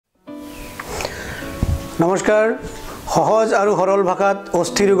নমস্কাৰ সহজ আৰু সৰল ভাষাত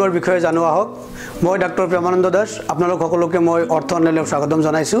অস্থি ৰোগৰ বিষয়ে জানো আহক মই ডাক্তৰ প্ৰেমানন্দ দাস আপোনালোক সকলোকে মই অৰ্থ অনলাইনত স্বাগতম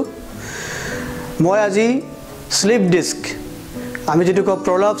জনাইছো মই আজি স্লিপ ডিস্ক আমি যেটো ক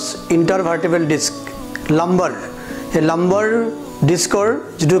প্ৰলাপস ইন্টাৰভাৰ্টেবল ডিস্ক লাম্বাৰ এই লাম্বাৰ ডিস্কৰ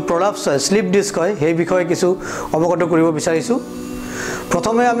যেটো প্ৰলাপস স্লিপ ডিস্ক হয় সেই বিষয়ে কিছু অৱগত কৰিব বিচাৰিছো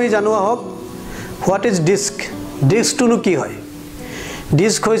প্ৰথমে আমি জানো আহক হোৱাট ইজ ডিস্ক ডিস্কটো কি হয়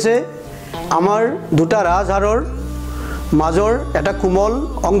ডিস্ক হৈছে আমাৰ দুটা ৰাজহাড়ৰ মাজৰ এটা কোমল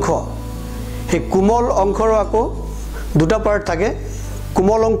অংশ হে কোমল অংশৰ আকো দুটা পাৰ্ট থাকে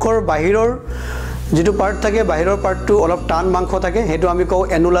কোমল অংশৰ বাহিৰৰ যেটো পাৰ্ট থাকে বাহিৰৰ পাৰ্টটো অলপ টান মাংস থাকে হেতু আমি কও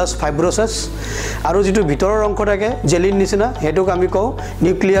এনুলাস ফাইব্ৰোসাস আৰু যেটো ভিতৰৰ অংশ থাকে জেলিৰ নিচিনা হেতুক আমি কও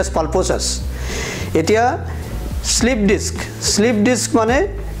নিউক্লিয়াস পালপোসাস এতিয়া স্লিপ ডিস্ক মানে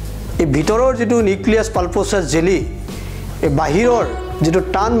এই ভিতৰৰ যেটো নিউক্লিয়াস পালপোসাস জেলি এই বাহিৰৰ যেটো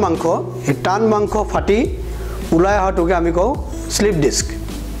টান মাংস এই টান মাংস ফাটি উলাই হাটোকে আমি কও স্লিপ ডিস্ক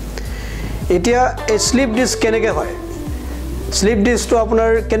এতিয়া এই স্লিপ ডিস্ক কেনেকে হয় স্লিপ ডিস্ক তো আপোনাৰ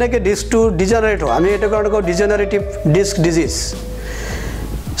কেনেকে ডিস্ক টু ডিজেনাৰেট হয় আমি এটা কাৰণ কও ডিজেনাৰেটিভ ডিস্ক ডিজিজ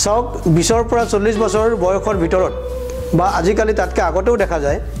সক 20 পৰা 40 বছৰ বয়সৰ ভিতৰত বা আজিকালি তাতকে আগতেও দেখা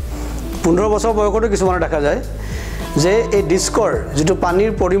যায় 15 বছৰ বয়সতো কিছুমান দেখা যায় যে এই ডিস্কৰ যেটো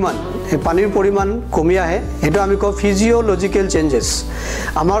পানীৰ পৰিমাণ এই পানীৰ পৰিমাণ কমি আহে এটো আমি কও ফিজিওলজিক্যাল চেঞ্জেস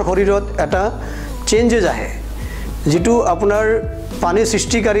আমাৰ শৰীৰত এটা চেঞ্জেস আহে যেটো আপোনাৰ পানী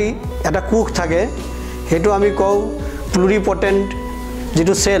সৃষ্টিকাৰী এটা কোষ থাকে হেতু আমি কও প্লুৰিপটেন্ট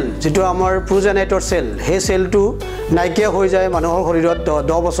যেটো সেল যেটো আমাৰ প্ৰজেনেটৰ সেল হে সেলটো নাইকিয়া হৈ যায় মানুহৰ শৰীৰত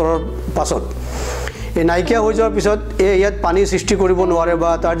 10 বছৰৰ পাছত এই নাইকিয়া হৈ যোৱাৰ পিছত ইয়াত পানী সৃষ্টি কৰিব নোৱাৰে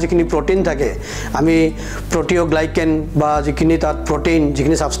বা তাৰ যিখিনি প্ৰটিন থাকে আমি প্ৰটিঅগ্লাইকেন বা যিখিনি তাত প্ৰটিন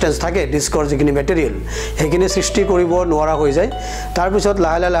যিখিনি সাবষ্টেন্স থাকে ডিস্কৰ যিখিনি মেটেৰিয়েল হেখিনি সৃষ্টি কৰিব নোৱাৰা হৈ যায় তাৰ পিছত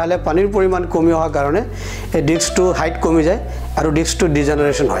লাহে পানীৰ পৰিমাণ কমি অহাৰ কাৰণে এই ডিস্কটো হাইট কমি যায় আৰু ডিস্কটো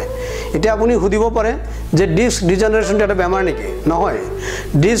ডিজেনাৰেশন হয় এতিয়া আপুনি হুদিব পাৰে যে ডিস্ক ডিজেনাৰেশনটো এটা বেমাৰ নেকি নহয়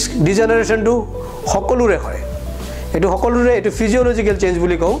ডিস্ক ডিজেনাৰেশনটো সকলোৰে হয় এটো সকলোৰে এটো ফিজিওলজিক্যাল চেঞ্জ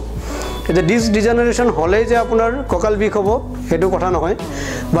বুলি কও এটা ডিস্ক ডিজেনাৰেশন হলে যে আপোনাৰ কঁকাল বিষ হ'ব হেতু কথা নহয়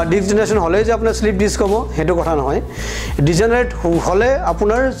বা ডিস্ক ডিজেনাৰেশন হলে যে আপোনাৰ স্লিপ ডিস্ক হ'ব হেতু কথা নহয় ডিজেনাৰেট হলে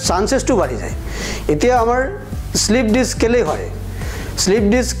আপোনাৰ চান্সেসটো বাঢ়ি যায় এতিয়া আমাৰ স্লিপ ডিস্ক কেলে হয় স্লিপ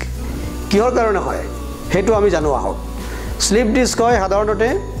ডিস্ক কিহৰ কাৰণে হয় হেতু আমি জানো আহক স্লিপ ডিস্ক হয় সাধাৰণতে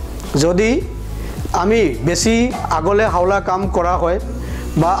যদি আমি বেছি আগলে হাওলা কাম কৰা হয়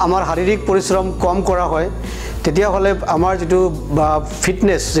বা আমাৰ শাৰীৰিক পৰিশ্ৰম কম কৰা হয় তেতিয়া হলে আমাৰ যেটো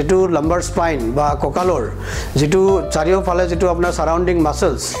ফিটনেস যেটো লাম্বাৰ স্পাইন বা কঁকালৰ যেটো চাৰিওফালে যেটো আপোনাৰ সাৰাউন্ডিং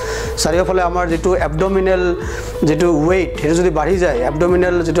মাসলস চাৰিওফালে আমাৰ যেটো এবডমিনেল যেটো ওয়েট হেতু যদি বাঢ়ি যায়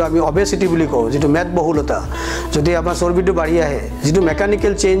এবডমিনেল যেটো আমি অবেসিটি বুলি কও যেটো মেদবহুলতা যদি আপোনাৰ চৰ্বিটো বাঢ়ি আহে যেটো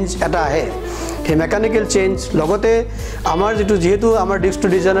মেকানিক্যাল চেঞ্জ এটা আহে হে মেকানিক্যাল চেঞ্জ লগতে আমাৰ যেটো যেহেতু আমাৰ ডিস্ক টু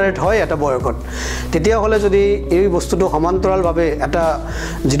ডিজেনাৰেট হয় এটা বয়সত তেতিয়া হলে যদি এই বস্তুটো সমান্তৰাল ভাবে এটা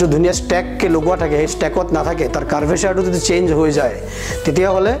যেটো ধুনিয়া স্ট্যাক কে লগোৱা থাকে এই স্ট্যাকত না থাকে তাৰ কাৰ্ভেচাৰটো যদি চেঞ্জ হৈ যায় তেতিয়া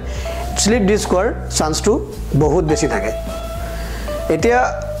হলে স্লিপ ডিস্কৰ চান্সটো বহুত বেছি থাকে এতিয়া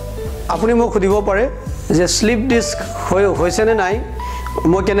আপুনি মোক খুদিব পাৰে যে স্লিপ ডিস্ক হৈছে নে নাই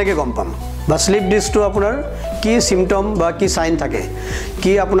মই কেনেকৈ গম পাম বা স্লিপ ডিস্কটো আপোনাৰ কি সিম্পটম বা কি সাইন থাকে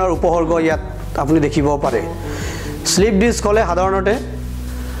কি আপোনাৰ উপসৰ্গ ইয়াত আপুনি দেখিব পাৰে স্লিপ ডিস্ক হলে সাধাৰণতে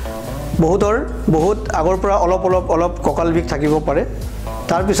বহুত আগৰ পৰা অলপ কঁকাল বিষ থাকিব পাৰে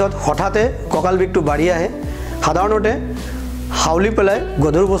তাৰ পিছত হঠাতে কঁকাল বিষটো বাঢ়ি আহে সাধাৰণতে হাউলি পেলাই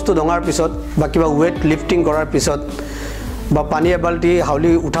গধুৰ বস্তু ডঙাৰ পিছত বা কিবা ওয়েট লিফটিং কৰাৰ পিছত বা পানী এবাল্টি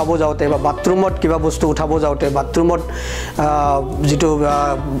হাউলি উঠাব যাওতে বা বাথৰুমত কিবা বস্তু উঠাব যাওতে বাথৰুমত যেটো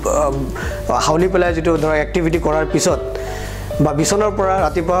হাউলি পেলাই যেটো ধৰ এক্টিভিটি কৰাৰ পিছত বা বিছনৰ পৰা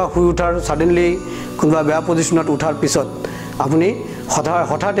ৰাতিপুৱা শুই উঠাৰ সাডেনলি কোনবা বেয়া পজিশনত উঠাৰ পিছত আপুনি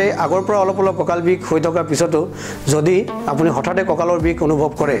হঠাতে আগৰ পৰা অলপ কঁকাল বিষ হৈ থকাৰ পিছতো যদি আপুনি হঠাতে কঁকালৰ বিষ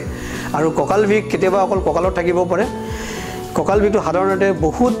অনুভৱ কৰে আৰু কঁকাল বিষ কেতিয়াবা অকল কঁকালত থাকিব পাৰে কঁকাল বিষটো সাধাৰণতে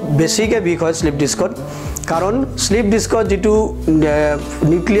বহুত বেছিকে বিষ হয় স্লিপ ডিস্কত কাৰণ স্লিপ ডিস্কত যেটো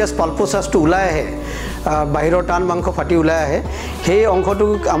নিউক্লিয়াস পালপোসাসটো উলাই আহে বাহিৰৰ টান মাংস ফাটি উলাই আহে সেই অংশটো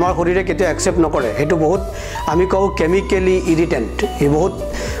আমাৰ শৰীৰে কেতিয়া একসেপ্ট নকৰে হেতু বহুত আমি কও কেমিক্যালি ইৰিটেন্ট হে বহুত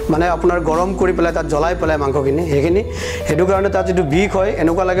মানে আপোনাৰ গৰম কৰি পেলাই তাত জ্বলাই পেলাই মাংসখিনি হেখিনি হেতু কাৰণে তাত যেটো বিষ হয়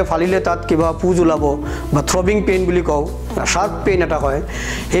এনেকুৱা লাগে ফালিলে তাত কিবা পুজ উলাব বা থ্ৰবিং পেইন বুলি কও শাৰ্প পেইন এটা হয়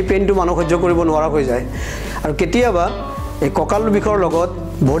এই পেইনটো মানুহ সহ্য কৰিব নোৱাৰা হৈ যায় আৰু কেতিয়াবা এই কঁকাল বিষৰ লগত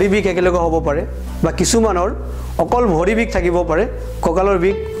ভৰি বিষ একেলগে হ'ব পাৰে বা কিছুমানৰ অকল ভৰি বিষ থাকিব পাৰে কঁকালৰ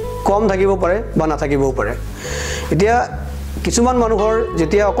বিষ কম থাকিব পাৰে বা নাথাকিবও পাৰে এতিয়া কিছুমান মানুহৰ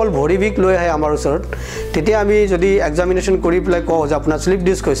যেতিয়া অকল ভৰি বিষ লৈ আহে আমাৰ ওচৰত তেতিয়া আমি যদি এক্সামিনেশ্যন কৰি পেলাই কওঁ যে আপোনাৰ স্লিপ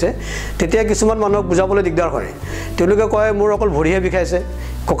ডিস্ক হৈছে তেতিয়া কিছুমান মানুহক বুজাবলৈ দিগদাৰ হয় তেওঁলোকে কয় মোৰ অকল ভৰিহে বিষাইছে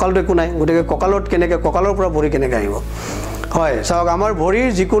কঁকালটো একো নাই গতিকে কঁকালত কেনেকৈ কঁকালৰ পৰা ভৰি কেনেকৈ আহিব হয় চাওক আমাৰ ভৰিৰ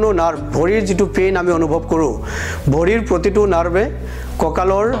যিকোনো নাৰ্ভ ভৰিৰ যিটো পেইন আমি অনুভৱ কৰোঁ ভৰিৰ প্ৰতিটো নাৰ্ভে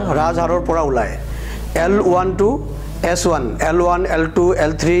কঁকালৰ ৰাজহাড়ৰ পৰা ওলায় L1 to S1 L1 L2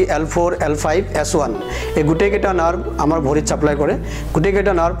 L3 L4 L5 S1 এই গোটেইকেইটা নাৰ্ভ আমাৰ ভৰিত ছাপ্লাই কৰে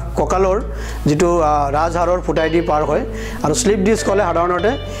গোটেইকেইটা নাৰ্ভ কঁকালৰ যিটো ৰাজহাড়ৰ ফুটাইদি পাৰ হয় আৰু স্লিপ ডিস্ক হ'লে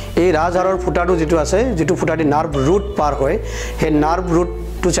সাধাৰণতে এই ৰাজহাড়ৰ ফুটাটো যিটো আছে যিটো ফুটাইদি নাৰ্ভ ৰুট পাৰ হয় সেই নাৰ্ভ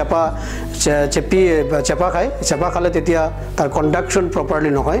ৰুটটো চেপা খালে তেতিয়া তাৰ কণ্ডাকশ্যন প্ৰপাৰলি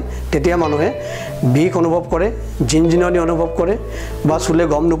নহয় তেতিয়া মানুহে বিষ অনুভৱ কৰে জিনজিননি অনুভৱ কৰে বা চুলে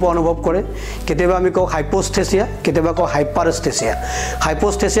গম নোপোৱা অনুভৱ কৰে কেতিয়াবা আমি কওঁ হাইপোস্থেচিয়া কেতিয়াবা কওঁ হাইপাৰস্থেচিয়া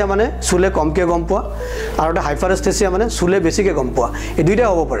হাইপোস্থেচিয়া মানে চুলে কমকৈ গম পোৱা আৰু এটা হাইপাৰস্থেচিয়া মানে চুলে বেছিকৈ গম পোৱা এই দুইটা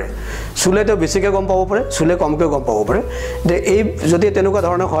হ'ব পাৰে চুলেতো বেছিকৈ গম পাব পাৰে চুলে কমকৈ গম পাব পাৰে যে এই যদি তেনেকুৱা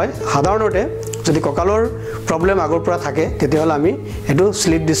ধৰণৰ হয় সাধাৰণতে যদি কঁকালৰ প্ৰব্লেম আগৰ পৰা থাকে তেতিয়াহ'লে আমি এইটো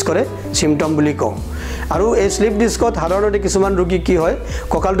স্লিপ ডিস্কৰে চিমটম বুলি কওঁ আৰু এই স্লিপ ডিস্কত সাধাৰণতে কিছুমান ৰোগী কি হয়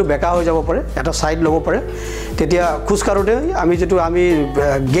কঁকালটো বেকা হৈ যাব পাৰে এটা সাইড ল'ব পাৰে তেতিয়া খোজ কাঢ়োতে আমি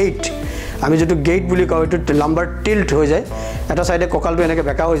যিটো গেইট বুলি কওঁ এইটো লাম্বাৰ টিল্ট হৈ যায় এটা সাইডে কঁকালটো এনেকৈ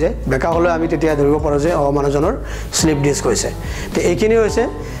বেকা হৈ যায় বেকা হ'লে আমি তেতিয়া ধৰিব পাৰোঁ যে মানুহজনৰ স্লিপ ডিস্ক হৈছে তো এইখিনি হৈছে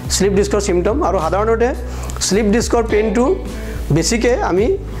স্লিপ ডিস্কৰ চিমটম আৰু সাধাৰণতে স্লিপ ডিস্কৰ পেইনটো বেছিকৈ আমি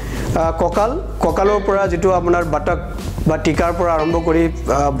কঁকালৰ পৰা যিটো আপোনাৰ বাটক বা টিকাৰ পৰা আৰম্ভ কৰি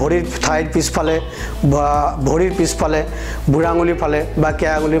ভৰিৰ ঠাইৰ পিছফালে বা ভৰিৰ পিছফালে বুঢ়া আঙুলিৰ ফালে বা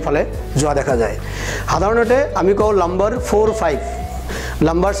কেয়া আঙুলিৰ ফালে যোৱা দেখা যায় সাধাৰণতে আমি কওঁ লাম্বাৰ 4-5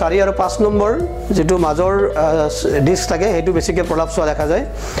 লাম্বাৰ 4 আৰু 5 নম্বৰ যেটো মাজৰ ডিস্ক থাকে হেতু বেছিকৈ প্ৰলাপস হোৱা দেখা যায়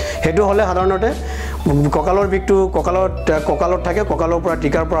হেতু হলে সাধাৰণতে কঁকালৰ বিকটো কঁকালত থাকে কঁকালৰ পৰা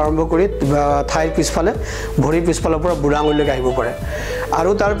টিকাৰ পৰা আৰম্ভ কৰি ঠাইৰ পিছফালে ভৰিৰ পিছফালৰ পৰা বুঢ়া আঙুলিলৈকে আহিব পাৰে আৰু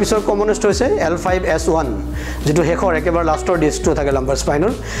তাৰ পিছৰ কমনেষ্ট হৈছে L5S1 যেটো হেখৰ একেবাৰে লাষ্টৰ ডিস্কটো থাকে লাম্বাৰ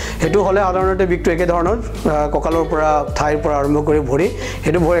স্পাইনৰ হেতু হলে সাধাৰণতে বিকটো একে ধৰণৰ কঁকালৰ পৰা ঠাইৰ পৰা আৰম্ভ কৰি ভৰি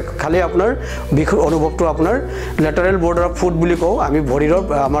হেতু ভৰি খালি আপোনাৰ বিক অনুভৱটো আপোনাৰ লেটাৰেল বৰ্ডাৰ অফ ফুট বুলি কওঁ আমি ভৰিৰ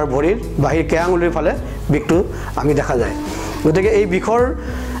আমাৰ ভৰিৰ বাহিৰ কেয়া আঙুলিৰ ফালে বিকটো আমি দেখা যায় গতিকে এই বিখৰ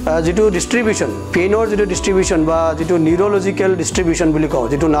যেটো ডিস্ট্ৰিবিউশন পেইনৰ যেটো ডিস্ট্ৰিবিউশন বা যেটো নিউৰলজিক্যাল ডিস্ট্ৰিবিউশন বুলি কওঁ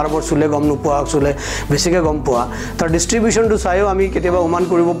যেটো নাৰ্ভৰ চুলে গম নোপোৱা চুলে বেছিকৈ গম পোৱা তাৰ ডিস্ট্ৰিবিউশনটো চাইও আমি কেতিয়াবা অনুমান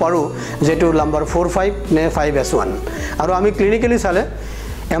কৰিব পাৰোঁ যেটো লাম্বাৰ 4-5 নে 5S1 আৰু আমি ক্লিনিক্যালি চালে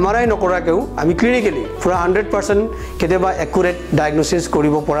MRI নকৰাকেও আমি ক্লিনিক্যালি পুৰা 100% কেতিয়াবা একুৰেট ডায়াগনোসিস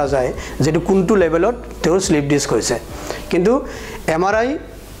কৰিব পৰা যায় যেটো কোনটো লেভেলত তেওঁৰ স্লিপ ডিস্ক হৈছে কিন্তু MRI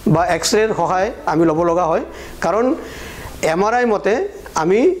বা এক্সৰেৰ সহায় আমি ল'ব লগা হয় কাৰণ MRI মতে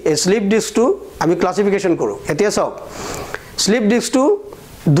আমি স্লিপ ডিস্কটো আমি ক্লাসিফিকেশন কৰো এতিয়া চাওক স্লিপ ডিস্কটো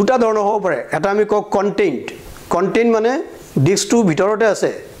দুটা ধৰণৰ হ'ব পাৰে এটা আমি কওঁ কন্টেইন মানে ডিস্কটো ভিতৰতে আছে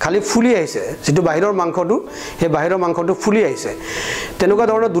খালি ফুলি আহিছে যেটো বাহিৰৰ মাংসটো হে বাহিৰৰ মাংসটো ফুলি আহিছে তেনেকুৱা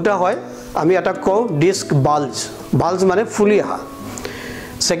ধৰণৰ দুটা হয় আমি এটা কওঁ ডিস্ক বাল্জ মানে ফুলি আহা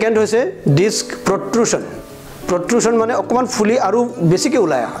সেকেন্ড হৈছে ডিস্ক প্ৰট্ৰুশন মানে অকমান ফুলি আৰু বেছিকৈ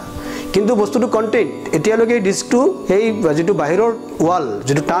ওলাই আহা কিন্তু বস্তুটো কন্টেইন এতিয়ালৈকে ডিস্কটো এই যেটো বাহিৰৰ ওয়াল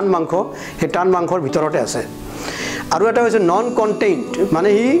যেটো টান মাংস হে টান মাংসৰ ভিতৰতে আছে আৰু এটা হৈছে নন কন্টেইনড মানে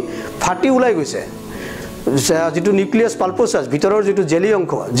হি ফাটি ওলাই গৈছে যেটো নিউক্লিয়াছ পালপোসাছ ভিতৰৰ যেটো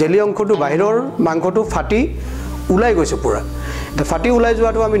জেলি অংশটো বাহিৰৰ মাংসটো ফাটি ওলাই গৈছে পুৰা এটা ফাটি ওলাই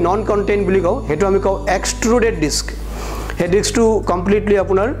যোৱাটো আমি নন কন্টেইনড বুলি কওঁ হেতু আমি কওঁ এক্সট্ৰুডেড ডিস্ক হে ডিস্কটো কমপ্লিটলি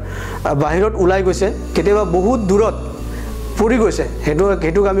আপোনাৰ বাহিৰত ওলাই গৈছে কেতিয়াবা বহুত দূৰত পৰি গৈছে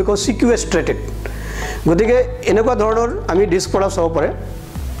হেতু আমি কওঁ সিকুৱেষ্ট্ৰেটেড গতিকে এনেকুৱা ধৰণৰ আমি ডিস্ক প্ৰলাপস হ'ব পাৰে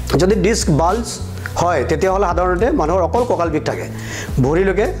যদি ডিস্ক বাল্জ হয় তেতিয়া হলে সাধাৰণতে মানুহৰ অকল কঁকাল বিষ থাকে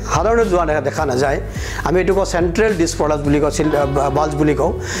ভৰিলৈকে সাধাৰণতে যোৱা দেখা নাযায় আমি এটো কওঁ সেন্ট্ৰেল ডিস্ক প্ৰলাপস বুলি কওঁ বাল্জ বুলি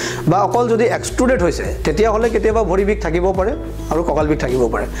কওঁ বা অকল যদি এক্সট্ৰুডেড হৈছে তেতিয়া হলে কেতিয়াবা ভৰি বিষ থাকিব পাৰে আৰু কঁকাল বিষ থাকিব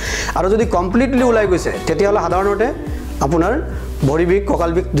পাৰে আৰু যদি কমপ্লিটলি ওলাই গৈছে তেতিয়া হলে সাধাৰণতে আপোনাৰ ভৰি বিষ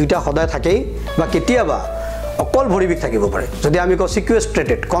কঁকাল বিষ দুইটা সদায় থাকেই বা কেতিয়াবা অকল ভৰি বিষ থাকিব পাৰে যদি আমি কওঁ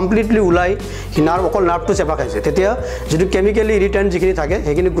সিকুৱেষ্ট্ৰেটেড কমপ্লিটলি ওলাই নাৰ্ভ অকল নাৰ্ভটো চেপা খাইছে তেতিয়া যেটো কেমিক্যালি ইৰিটেন্ট যিখিনি থাকে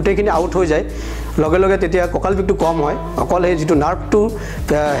সেইখিনি গুটেখিনি আউট হৈ যায় লগে লগে তেতিয়া কঁকাল বিষটো কম হয় অকল এই যেটো নাৰ্ভটো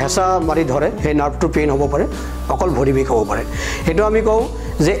হেঁচা মাৰি ধৰে সেই নাৰ্ভটো পেইন হ'ব পাৰে অকল ভৰি বিষ হ'ব পাৰে এটো আমি কওঁ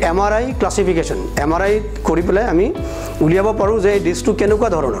যে MRI ক্লাসিফিকেশন MRI কৰি পেলাই আমি উলিয়াব পাৰোঁ যে এই ডিস্কটো কেনেকুৱা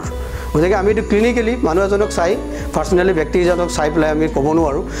ধৰণৰ গতিকে আমি এটো ক্লিনিক্যালি মানুহ এজনক চাই পাৰ্সোনালি ব্যক্তি এজনক চাই পেলাই আমি ক'ব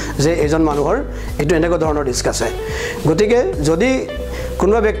নোৱাৰো যে এজন মানুহৰ এটো এনেকুৱা ধৰণৰ ডিস্ক আছে গতিকে যদি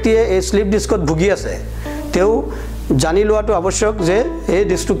কোনোবা ব্যক্তিয়ে এই স্লিপ ডিস্কত ভুগি আছে তেও জানি লোৱাটো আৱশ্যক যে এই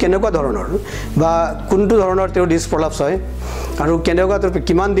ডিস্কটো কেনেকুৱা ধৰণৰ বা কোনটো ধৰণৰ তেওঁ ডিস্ক প্ৰলাপস হয় আৰু কেনেকুৱা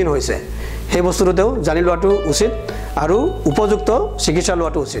কিমান দিন হৈছে সেই বস্তুটো তেওঁ জানি লোৱাটো উচিত আৰু উপযুক্ত চিকিৎসা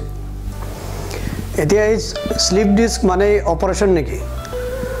লোৱাটো উচিত এতিয়া এই স্লিপ ডিস্ক মানে অপাৰেশ্যন নেকি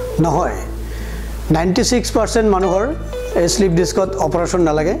নহয় 96% মানুহৰ এই স্লিপ ডিস্কত অপাৰেশ্যন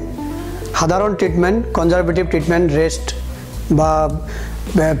নালাগে সাধাৰণ ট্ৰিটমেণ্ট কনজাৰভেটিভ ট্ৰিটমেণ্ট ৰেষ্ট বা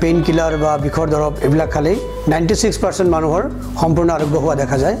পেইন কিলাৰ বা বিষৰ দৰৱ এইবিলাক খালি 96% মানুহৰ সম্পূৰ্ণ আৰোগ্য হোৱা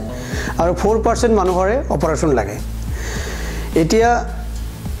দেখা যায় আৰু 4% মানুহৰে অপাৰেশ্যন লাগে এতিয়া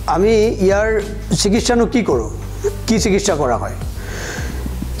আমি ইয়াৰ চিকিৎসানো কি কৰোঁ কি চিকিৎসা কৰা হয়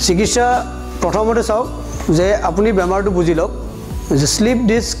চিকিৎসা প্ৰথমতে চাওক যে আপুনি বেমাৰটো বুজি লওক যে স্লিপ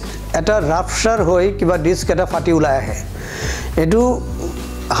ডিস্ক এটা ৰাপচাৰ হৈ কিবা ডিস্ক এটা ফাটি ওলাই আহে এইটো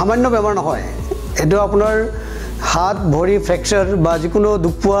সামান্য বেমাৰ নহয় এইটো আপোনাৰ হাত ভৰি ফ্ৰেকচাৰ বা যিকোনো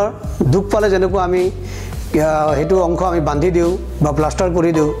দুখ পালে যেনেকুৱা আমি হেতু অংশ আমি বান্ধি দিওঁ বা প্লাষ্টাৰ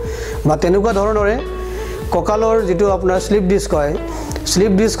কৰি দিওঁ বা তেনেকুৱা ধৰণৰে কঁকালৰ যিটো আপোনাৰ স্লিপ ডিস্ক হয়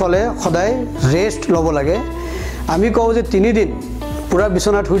স্লিপ ডিস্ক হ'লে সদায় ৰেষ্ট ল'ব লাগে আমি কওঁ যে 3 দিন পুৰা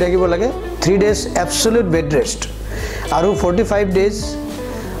বিছনাত শুই থাকিব লাগে 3 days এবছলিউট বেড ৰেষ্ট আৰু 45 days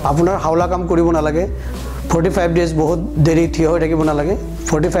আপোনাৰ হাওলা কাম কৰিব নালাগে 45 days বহুত দেৰি থিয় হৈ থাকিব নালাগে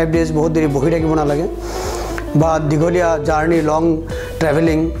 45 days বহুত দেৰি বহি থাকিব নালাগে বা দীঘলীয়া জাৰ্নি লং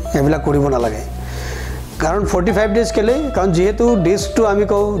ট্ৰেভেলিং এইবিলাক কৰিব নালাগে কাৰণ 45 days কেলে কাৰণ যেহেতু ডিস্কটো আমি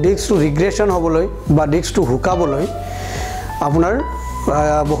কওঁ ডিস্কটো ৰিগ্ৰেশ্যন হ'বলৈ বা ডিস্কটো হুকাবলৈ আপোনাৰ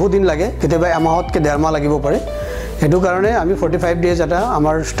বহু দিন লাগে কেতিয়াবা এমাহতকৈ 1.5 মাহ লাগিব পাৰে সেইটো কাৰণে আমি 45 days এটা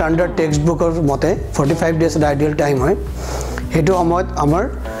আমাৰ ষ্টাণ্ডাৰ্ড টেক্সট বুকৰ মতে 45 days এটা আইডিয়েল টাইম হয় সেইটো সময়ত আমাৰ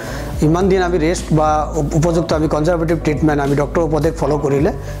ইমান দিন আমি ৰেষ্ট বা উপযুক্ত আমি কনজাৰভেটিভ ট্ৰিটমেণ্ট আমি ডক্টৰৰ উপদেশ ফলো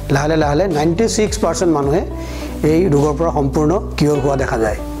কৰিলে লাহে লাহে 96% মানুহে এই ৰোগৰ পৰা সম্পূৰ্ণ কিয়ৰ হোৱা দেখা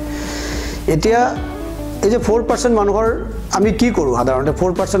যায় এতিয়া এই যে 4% মানুহৰ আমি কি কৰোঁ সাধাৰণতে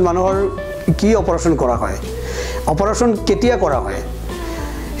 4% মানুহৰ কি অপাৰেশ্যন কৰা হয় অপাৰেশ্যন কেতিয়া কৰা হয়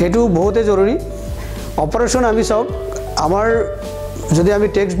সেইটো বহুতে জৰুৰী অপাৰেশ্যন আমি চাওক আমাৰ যদি আমি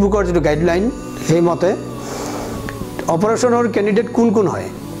টেক্সট বুকৰ যিটো গাইডলাইন সেই মতে অপাৰেশ্যনৰ কেণ্ডিডেট কোন হয়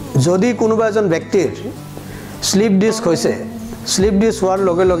যদি কোনোবা এজন ব্যক্তিৰ স্লিপ ডিস্ক হৈছে স্লিপ ডিস্ক হোৱাৰ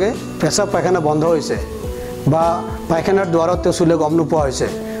লগে লগে পেচাব পায়খানা বন্ধ হৈছে বা পায়খানাৰ দ্বাৰত তেওঁ চুলে গম নোপোৱা হৈছে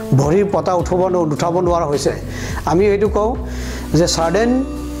ভৰিৰ পতা উঠাব নোৱাৰা হৈছে আমি এইটো কওঁ যে সাডেন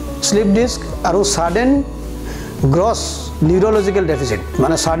স্লিপ ডিস্ক আৰু সাডেন গ্ৰছ নিউৰলজিকেল ডেফিচিট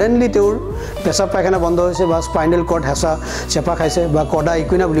মানে সাডেনলি তেওঁৰ পেচাব পায়খানা বন্ধ হৈছে বা স্পাইনেল কৰ্ড হেঁচা চেপা খাইছে বা কডা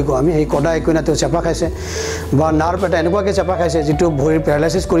ইকুইনা বুলি কওঁ আমি সেই কডা ইকুইনা তেওঁ চেপা খাইছে বা নাৰ্ভ এটা এনেকুৱাকৈ চেপা খাইছে যিটো ভৰিৰ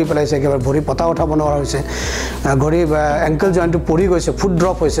পেৰালাইচিছ কৰি পেলাইছে একেবাৰে ভৰি পতা উঠাব নোৱাৰা হৈছে ভৰি এংকেল জইণ্টটো পৰি গৈছে ফুট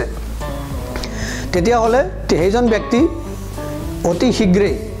ড্ৰপ হৈছে তেতিয়াহ'লে সেইজন ব্যক্তি অতি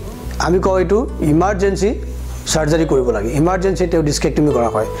শীঘ্ৰেই আমি কওঁ এইটো ইমাৰ্জেঞ্চি সাৰ্জাৰী কৰিব লাগে ইমাৰ্জেঞ্চি তেওঁ ডিস্কেক্টমি কৰা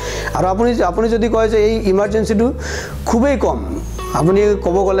হয় আৰু আপুনি যদি কয় যে এই ইমাৰ্জেঞ্চিটো খুবেই কম আপুনি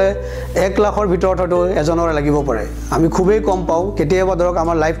ক'ব গ'লে 1 লাখৰ ভিতৰত হয়তো এজনৰে লাগিব পাৰে আমি খুবেই কম পাওঁ কেতিয়াবা ধৰক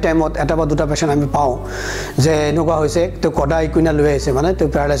আমাৰ লাইফ টাইমত এটা বা দুটা পেচেণ্ট আমি পাওঁ যে এনেকুৱা হৈছে তেওঁ কডা ইকুইনা লৈ আহিছে মানে তেওঁ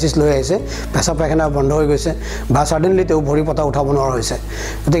পেৰালাইচিছ লৈ আহিছে পেচাব পায়খানা বন্ধ হৈ গৈছে বা ছাডেনলি তেওঁ ভৰি পতা উঠাব নোৱাৰা হৈছে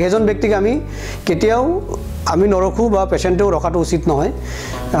গতিকে সেইজন ব্যক্তিক আমি কেতিয়াও আমি নৰখোঁ বা পেচেণ্টেও ৰখাটো উচিত নহয়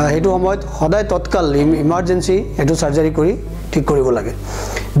সেইটো সময়ত সদায় তৎকাল ইমাৰ্জেঞ্চি এইটো সাৰ্জাৰী কৰি ঠিক কৰিব লাগে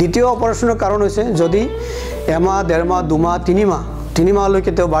দ্বিতীয় অপাৰেশ্যনৰ কাৰণ হৈছে যদি এমাহ 1.5 মাহ 2 মাহ 3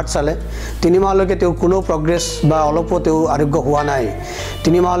 মাহলৈকে তেওঁ বাট চালে 3 মাহলৈকে তেওঁ কোনো প্ৰগ্ৰেছ বা অলপো তেওঁ আৰোগ্য হোৱা নাই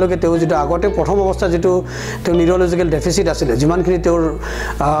 3 মাহলৈকে তেওঁ যিটো আগতে প্ৰথম অৱস্থা যিটো তেওঁ নিউৰলজিকেল ডেফিচিট আছিলে যিমানখিনি তেওঁৰ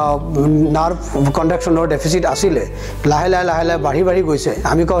নাৰ্ভ কণ্ডাকশ্যনৰ ডেফিচিট আছিলে লাহে লাহে বাঢ়ি গৈছে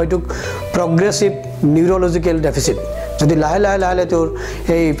আমি কওঁ এইটোক প্ৰগ্ৰেছিভ নিউৰলজিকেল ডেফিচিট যদি লাহে লাহে তেওঁৰ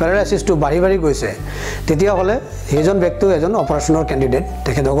এই পেৰালাইচিছটো বাঢ়ি গৈছে তেতিয়াহ'লে সেইজন ব্যক্তিও এজন অপাৰেশ্যনৰ কেণ্ডিডেট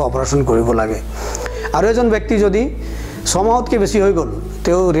তেখেতক অপাৰেশ্যন কৰিব লাগে আৰু এজন ব্যক্তি যদি 6 মাহতকৈ বেছি হৈ গ'ল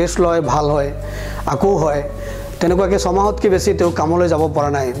তেওঁ ৰেষ্ট লয় ভাল হয় আকৌ হয় তেনেকুৱাকৈ 6 মাহতকৈ বেছি তেওঁ কামলৈ যাব পৰা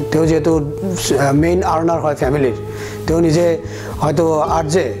নাই তেওঁ যেহেতু মেইন আৰ্নাৰ হয় ফেমিলিৰ তেওঁ নিজে হয়তো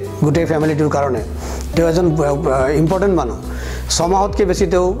আৰ্জে গোটেই ফেমিলিটোৰ কাৰণে তেওঁ এজন ইম্পৰ্টেণ্ট মানুহ 6 মাহতকৈ বেছি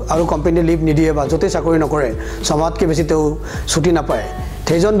তেওঁ আৰু কোম্পানী লিভ নিদিয়ে বা য'তে চাকৰি নকৰে 6 মাহতকৈ বেছি তেওঁ ছুটি নাপায়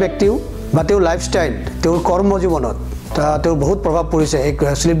সেইজন ব্যক্তিও বা তেওঁৰ লাইফষ্টাইল তেওঁৰ কৰ্মজীৱনত তেওঁৰ বহুত প্ৰভাৱ পৰিছে এই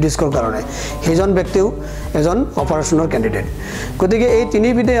স্লিপ ডিস্কৰ কাৰণে সেইজন ব্যক্তিও এজন অপাৰেশ্যনৰ কেণ্ডিডেট গতিকে এই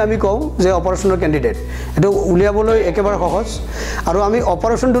তিনিবিধে আমি কওঁ যে অপাৰেশ্যনৰ কেণ্ডিডেট এইটো উলিয়াবলৈ একেবাৰে সহজ আৰু আমি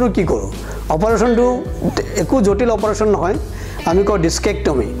অপাৰেশ্যনটো কি কৰোঁ অপাৰেশ্যনটো একো জটিল অপাৰেশ্যন নহয় আমি কওঁ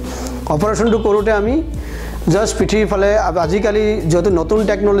ডিস্কেক্টমি অপাৰেশ্যনটো কৰোঁতে আমি জাষ্ট পিঠিৰ ফালে আজিকালি যেটো নতুন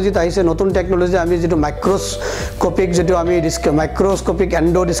টেকনলজি আহিছে নতুন টেকনলজি আমি যেটো মাইক্ৰোস্কোপিক যেটো আমি মাইক্ৰোস্কোপিক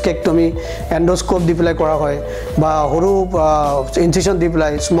এন্ডোডিস্কেক্টমি এন্ডোস্কোপ দি পেলাই কৰা হয় বা হৰু ইনসিশন দি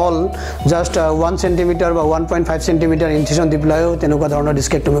পেলাই স্মল জাষ্ট 1 সেন্টিমিটাৰ বা 1.5 সেন্টিমিটাৰ ইনসিশন দি পেলাই তেনেকুৱা ধৰণৰ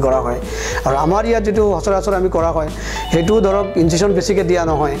ডিস্কেক্টমি কৰা হয় আৰু আমাৰ ইয়াত যেটো সচৰাচৰ আমি কৰা হয় হেতু ধৰক ইনসিশন বেছিকে দিয়া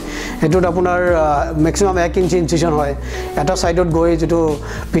নহয় হেতুত আপোনাৰ ম্যাক্সিমাম 1 ইঞ্চি ইনসিশন হয় এটা সাইডত গৈ যেটো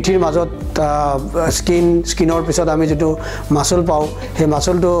পিঠিৰ মাজত স্কিনৰ পিছত আমি যেটো মাসল পাও হে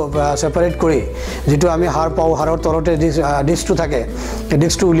মাসলটো সেপাৰেট কৰি যেটো আমি হাড় পাও হাড়ৰ তলতে ডিস্কটো থাকে এই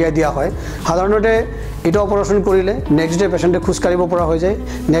ডিস্কটো উলিয়াই দিয়া হয় সাধাৰণতে এটা অপাৰেশন কৰিলে নেক্সট ডে পেশেন্টে খুজ কাৰিব পৰা হৈ যায়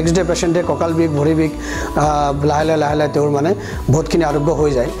নেক্সট ডে পেশেন্টে ককাল বিক ভৰি বিক লাহে তেওঁৰ মানে বহুতখিনি আৰোগ্য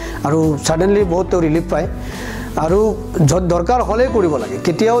হৈ যায় আৰু সাডেনলি বহুত ৰিলিফ পায় আৰু যত দৰকাৰ হলে কৰিব লাগে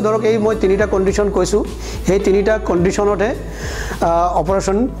কেতিয়াও ধৰক এই মই তিনিটা কন্ডিশন কৈছো এই তিনিটা কন্ডিশনতে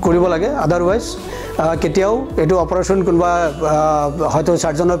অপাৰেশন কৰিব লাগে আদাৰৱাইজ কেতিয়াও এটো অপাৰেশন কোনবা হয়তো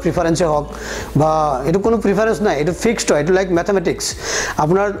সাৰ্জনৰ প্ৰিফাৰেন্সে হক বা এটো কোনো প্ৰিফাৰেন্স নাই এটো ফিক্সড হয় এটো লাইক ম্যাথমেটিক্স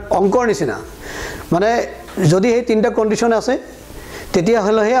আপোনাৰ অংকৰ নিচিনা মানে যদি এই তিনিটা কন্ডিশন আছে তেতিয়া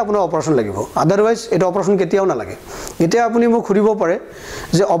হলেহে আপোনাৰ অপাৰেশন লাগিব আদাৰৱাইজ এটো অপাৰেশন কেতিয়াও না লাগে এতিয়া আপুনি মোক খুৰিব পাৰে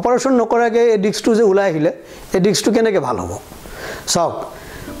যে অপাৰেশন নকৰাকে এই ডিস্কটো যে উলাই আহিলে এই ডিস্কটো কেনেকে ভাল হ'ব সব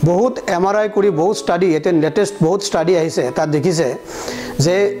বহুত এমআরআই কৰি বহুত ষ্টাডি এতে লেটেস্ট বহুত ষ্টাডি আহিছে তাত দেখিছে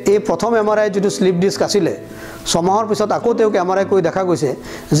যে এই প্ৰথম এমআৰআই যেটো স্লিপ ডিস্ক আছিলে সমাহৰ পিছত আকৌ তেওক এমআৰআই কৰি দেখা গৈছে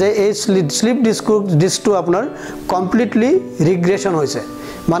যে এই স্লিপ ডিস্কটো আপোনাৰ কমপ্লিটলি ৰিগ্ৰেশন হৈছে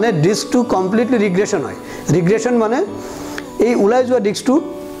মানে ডিস্কটো কমপ্লিটলি ৰিগ্ৰেশন হয় ৰিগ্ৰেশন মানে এই উলাই যোৱা ডিস্কটো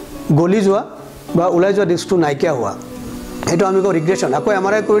গলি যোৱা বা উলাই যোৱা ডিস্কটো নাইকিয়া হোৱা এটো আমি কও ৰিগ্ৰেশন আকৌ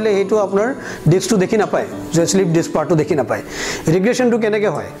এমআৰআই কৰিলে হেতু আপোনাৰ ডিস্কটো দেখি না পায় যে স্লিপ ডিস্ক পাৰ্টটো দেখি না পায় ৰিগ্ৰেশনটো কেনেকে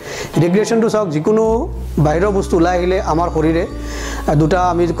হয় ৰিগ্ৰেশনটো সক যিকোনো বাহিৰৰ বস্তু উলাই আহিলে আমাৰ শৰীৰে দুটা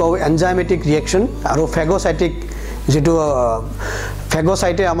আমি কও এনজাইমেটিক ৰিঅ্যাকশন আৰু ফেগোসাইটিক যেটো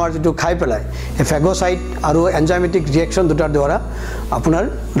ফেগোসাইটে আমাৰ যেটো খাই পেলাই এই ফেগোসাইট আৰু এনজাইমেটিক ৰিঅ্যাকশন দুটাৰ দ্বাৰা আপোনাৰ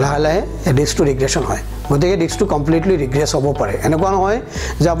লাহে ডিস্কটো ৰিগ্ৰেশন হয় গতিকে ডিস্কটো কমপ্লিটলি ৰিগ্ৰেছ হ'ব পাৰে এনেকুৱা নহয়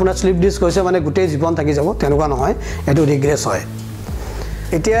যে আপোনাৰ স্লিপ ডিস্ক হৈছে মানে গোটেই জীৱন থাকি যাব তেনেকুৱা নহয় এটো ৰিগ্ৰেছ হয়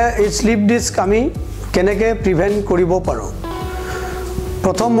এতিয়া এই স্লিপ ডিস্ক আমি কেনেকে প্ৰিভেন্ট কৰিব পাৰো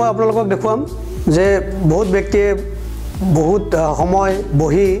প্ৰথম মই আপোনালোকক দেখুৱাম যে বহুত ব্যক্তিয়ে বহুত সময়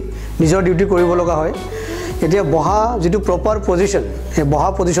বহি নিজৰ ডিউটি কৰিব লগা হয় এতিয়া বহা যেটো প্ৰপাৰ পজিশন এই বহা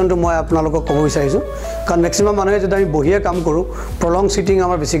পজিশনটো মই আপোনালোকক ক'ব বিচাৰিছো কাৰণ ম্যাক্সিমাম মানুহে যদি আমি বহিয়ে কাম কৰো প্ৰলং সিটিং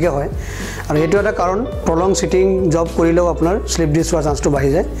আমাৰ বেছিকে হয় আৰু এটো এটা কাৰণ প্ৰলং সিটিং জব কৰিলেও আপোনাৰ স্লিপ ডিস্ক হোৱাৰ চান্সটো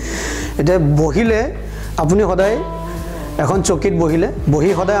বাঢ়ি যায় এতিয়া বহিলে আপুনি সদায় এখন চকীত বহি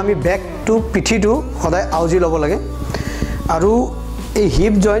সদায় আমি বেক টু পিঠিটো সদায় আউজি ল'ব লাগে আৰু এই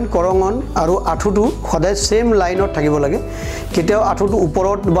হিপ জয়েন্ট কৰঙন আৰু আঠুটো সদায় সেম লাইনত থাকিব লাগে কেতিয়াও আঠুটো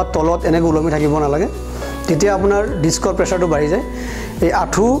ওপৰত বা তলত এনেকৈ উলমি থাকিব নালাগে তেতিয়া আপোনাৰ ডিস্কৰ প্ৰেছাৰটো বাঢ়ি যায় এই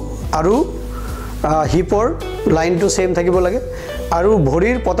আঠু আৰু হিপৰ লাইনটো সেম থাকিব লাগে আৰু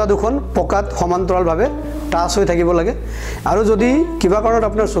ভৰিৰ পতা দুখন পকাত সমান্তৰালভাৱে টাচ হৈ থাকিব লাগে আৰু যদি কিবা কাৰণত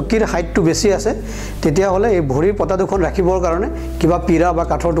আপোনাৰ চকীৰ হাইটটো বেছি আছে তেতিয়া হলে এই ভৰিৰ পতা দুখন ৰাখিবৰ কাৰণে কিবা পিৰা বা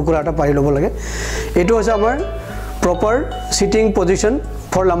কাঠৰ টুকুৰা এটা পাৰি ল'ব লাগে এটো হৈছে আমাৰ proper sitting position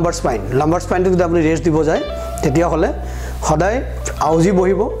for lumbar spine to যদি আপুনি ৰেষ্ট দিব যায় তেতিয়া হলে সদায় আউজি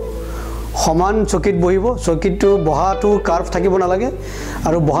বহিব সমান চকিত বহিব চকিটো বহাটো কার্ভ থাকিব না লাগে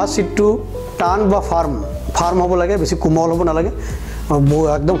আৰু বহা সিটটো টান বা ফার্ম হ'ব লাগে বেছি কোমল হ'ব না লাগে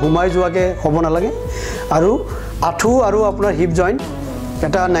একদম ঘুমাই যোৱাকে হ'ব না লাগে আৰু আঠু আৰু আপোনাৰ হিপ জয়েন্ট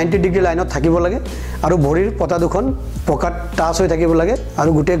এটা 90 ডিগ্ৰী লাইনত থাকিব লাগে আৰু ভৰিৰ পতা দুখন পকাত টাচ হৈ থাকিব লাগে আৰু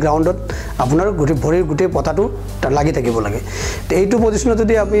গুটে গ্ৰাউণ্ডত আপোনাৰ গুটে ভৰিৰ গুটে পতাটো লাগি থাকিব লাগে তে এইটো পজিশনত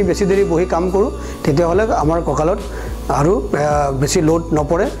যদি আমি বেছি দেৰি বহি কাম কৰো তেতিয়া হলে আমাৰ কঁকালত আৰু বেছি লোড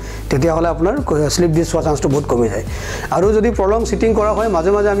নপৰে তেতিয়া হলে আপোনাৰ স্লিপ ডিস্ক হোৱাৰ চান্সটো বহুত কমি যায় আৰু যদি প্ৰলং সিটিং কৰা হয়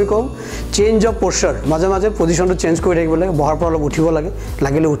মাজে মাজে আমি কম চেঞ্জ অফ প'শ্চাৰ মাজে মাজে পজিশনটো চেঞ্জ কৰি থাকিব লাগে বহাৰ পৰা অলপ উঠিব লাগে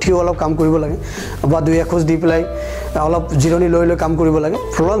লাগিলে উঠিও অলপ কাম কৰিব লাগে বা দুই এখোজ দি পেলাই অলপ জিৰণি লৈ কাম কৰিব লাগে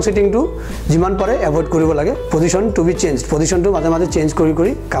প্ৰলং সিটিংটো যিমান পাৰে এভয়েড কৰিব লাগে পজিশন টু বি চেঞ্জড পজিশনটো মাজে মাজে চেঞ্জ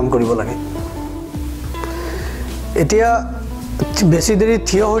কৰি কাম কৰিব লাগে এতিয়া বেছি দেৰি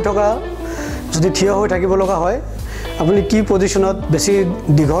থিয় হৈ থকা যদি থিয় হৈ থাকিব লগা হয় আপুনি কি পজিশনত বেছি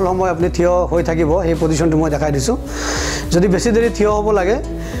দীঘল সময় আপুনি থিয় হৈ থাকিব এই পজিশনটো মই দেখাই দিছো যদি বেছি দেৰি থিয় হ'ব লাগে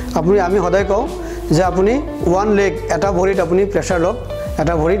আমি সদায় কওঁ যে আপুনি ওয়ান লেগ এটা ভৰিত আপুনি প্ৰেছাৰ লওক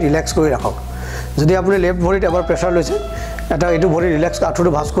এটা ভৰি ৰিলেক্স কৰি ৰাখক যদি আপুনি লেফট ভৰিত এবাৰ প্ৰেছাৰ লৈছে এটা এটো ভৰি ৰিলেক্স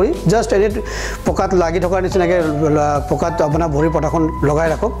আঠুটো ভাঁজ কৰি জাস্ট এনে পকাত লাগি থকা নিচিনাকে পকাত আপোনাৰ ভৰি পটাখন লগাই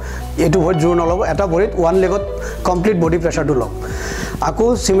ৰাখক এটো ভৰি জোৰ নলব এটা ভৰিত ওয়ান লেগত কমপ্লিট বডি প্ৰেছাৰটো লওক আকৌ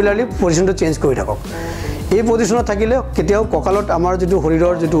সিমিলাৰলি পজিশনটো চেঞ্জ কৰি থাকক এই পজিশনত থাকিলে কেতিয়াও কঁকালত আমাৰ যেটো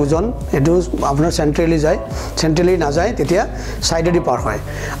শৰীৰৰ যেটো ওজন এটো আপোনাৰ সেন্ট্ৰেলি যায় সেন্ট্ৰেলি না যায় তেতিয়া সাইডেদি পাৰ হয়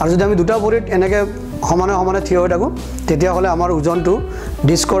আৰু যদি আমি দুটা ভৰিত এনেকে সমানে সমানে থিয় হৈ থাকো তেতিয়া হলে আমাৰ ওজনটো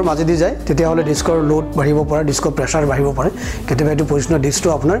ডিস্কৰ মাজেদি যায় তেতিয়া হলে ডিস্কৰ লোড বাঢ়িব পাৰে ডিস্কৰ প্ৰেছাৰ বাঢ়িব পাৰে কেতিয়াবা এটো পজিশনত ডিস্কটো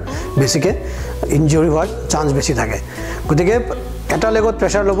আপোনাৰ বেছিকে ইনজুৰি হোৱাৰ চান্স বেছি থাকে গতিকে এটা লেগত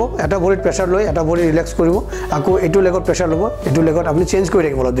প্ৰেছাৰ লব এটা ভৰিত প্ৰেছাৰ লৈ এটা ভৰি ৰিলেক্স কৰিব আকৌ এটো লেগত প্ৰেছাৰ লব এটো লেগত আপুনি চেঞ্জ কৰি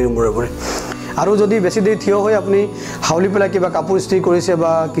ৰাখিব দুই নম্বৰৰ আৰু যদি বেছি দেৰি থিয় হৈ আপুনি হাউলি পেলাই কিবা কাপোৰ ইস্ত্ৰি কৰিছে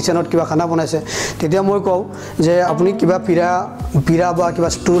বা কিচেনত কিবা খানা বনাইছে তেতিয়া মই কওঁ যে আপুনি কিবা পিৰা বা কিবা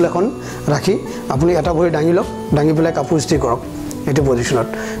ষ্টুল এখন ৰাখি আপুনি এটা ভৰি দাঙি লওক দাঙি পেলাই কাপোৰ ইস্ত্ৰি কৰক এটো পজিশনত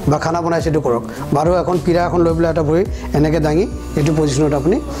বা খানা বনাইছে এটো কৰক বাৰু এখন পিৰা এখন লৈ পেলাই এটা ভৰি এনেকে দাঙি এটো পজিশনত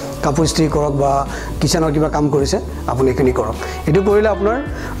আপুনি কাপোৰ ইস্ত্ৰি কৰক বা কিচেনৰ কিবা কাম কৰিছে আপুনি এখিনি কৰক এটো কৰিলে আপোনাৰ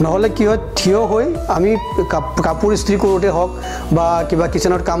নহলে কি হয় থিয় হৈ আমি কাপোৰ ইস্ত্ৰি কৰোতে হক বা কিবা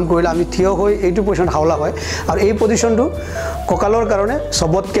কিচেনত কাম কৰিলে আমি থিয় হৈ এইটো পজিশন হাওলা হয় আৰু এই পজিশনটো কঁকালৰ কাৰণে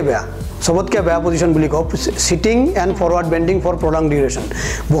সবতকে বেয়া পজিশন বুলি কওঁ sitting and forward bending for প্ৰলং ডিউৰেশন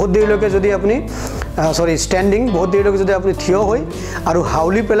বহুত দেৰিলৈকে যদি আপুনি স্ট্যান্ডিং বহুত দেৰিলৈকে যদি আপুনি থিয় হৈ আৰু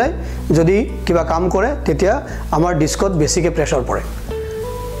হাউলি পেলাই যদি কিবা কাম কৰে তেতিয়া আমাৰ ডিস্কত বেছিকে প্ৰেছাৰ পৰে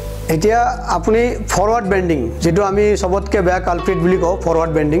এতিয়া আপুনি ফৰৱাৰ্ড বেন্ডিং যেটো আমি সবতকে বেয়া কালপ্ৰিট বুলি কওঁ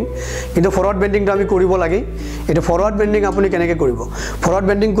ফৰৱাৰ্ড বেন্ডিং কিন্তু ফৰৱাৰ্ড বেন্ডিংটো আমি কৰিব লাগে এটা ফৰৱাৰ্ড বেন্ডিং আপুনি কেনেকৈ কৰিব ফৰৱাৰ্ড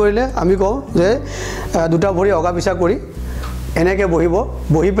বেন্ডিং কৰিলে আমি কওঁ যে দুটা ভৰি অগা পিছা কৰি এনেকে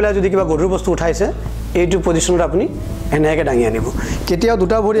বহি পেলাই যদি কিবা গধুৰ বস্তু উঠাইছে এইটো পজিশনত আপুনি এনেকে দাঙি আনিব কেতিয়াও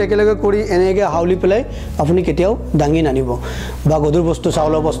দুটা ভৰি একেলগে কৰি এনেকে হাউলি পেলাই আপুনি কেতিয়াও দাঙি নানিব বা গধুৰ বস্তু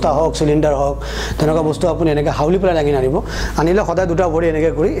চাউলৰ বস্তা হওক সিলিন্ডাৰ হওক তেনেকুৱা বস্তু আপুনি এনেকে হাউলি পেলাই দাঙি নানিব আনিলে সদায় দুটা ভৰি এনেকে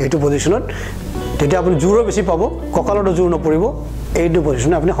কৰি এইটো পজিশনত তেতিয়া আপুনি জোৰো বেছি পাব কঁকালতো জোৰ নপৰিব এইটো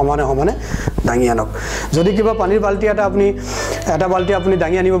পজিশনে আপুনি সমানে দাঙি আনক যদি কিবা পানীৰ বালতি এটা বালতি আপুনি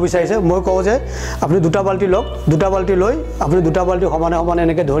দাঙি আনিব বিচাৰিছে মই কওঁ যে আপুনি দুটা বালতি লওক দুটা বালতি লৈ আপুনি দুটা বালতি সমানে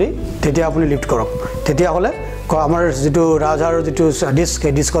এনেকে ধৰি তেতিয়া আপুনি লিফ্ট কৰক তেতিয়া হলে আমাৰ যেটো ৰাজহাৰৰ যেটো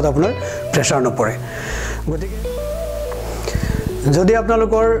ডিস্কত আপোনাৰ প্ৰেছাৰ নপৰে গতিকে যদি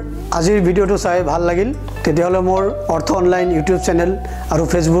আপোনালোকৰ আজিৰ ভিডিওটো চাই ভাল লাগিল তেতিয়া হলে মোৰ অৰ্থ অনলাইন ইউটিউব চেনেল আৰু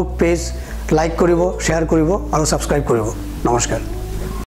ফেসবুক পেজ লাইক কৰিব শেয়াৰ কৰিব আৰু সাবস্ক্ৰাইব কৰিব নমস্কাৰ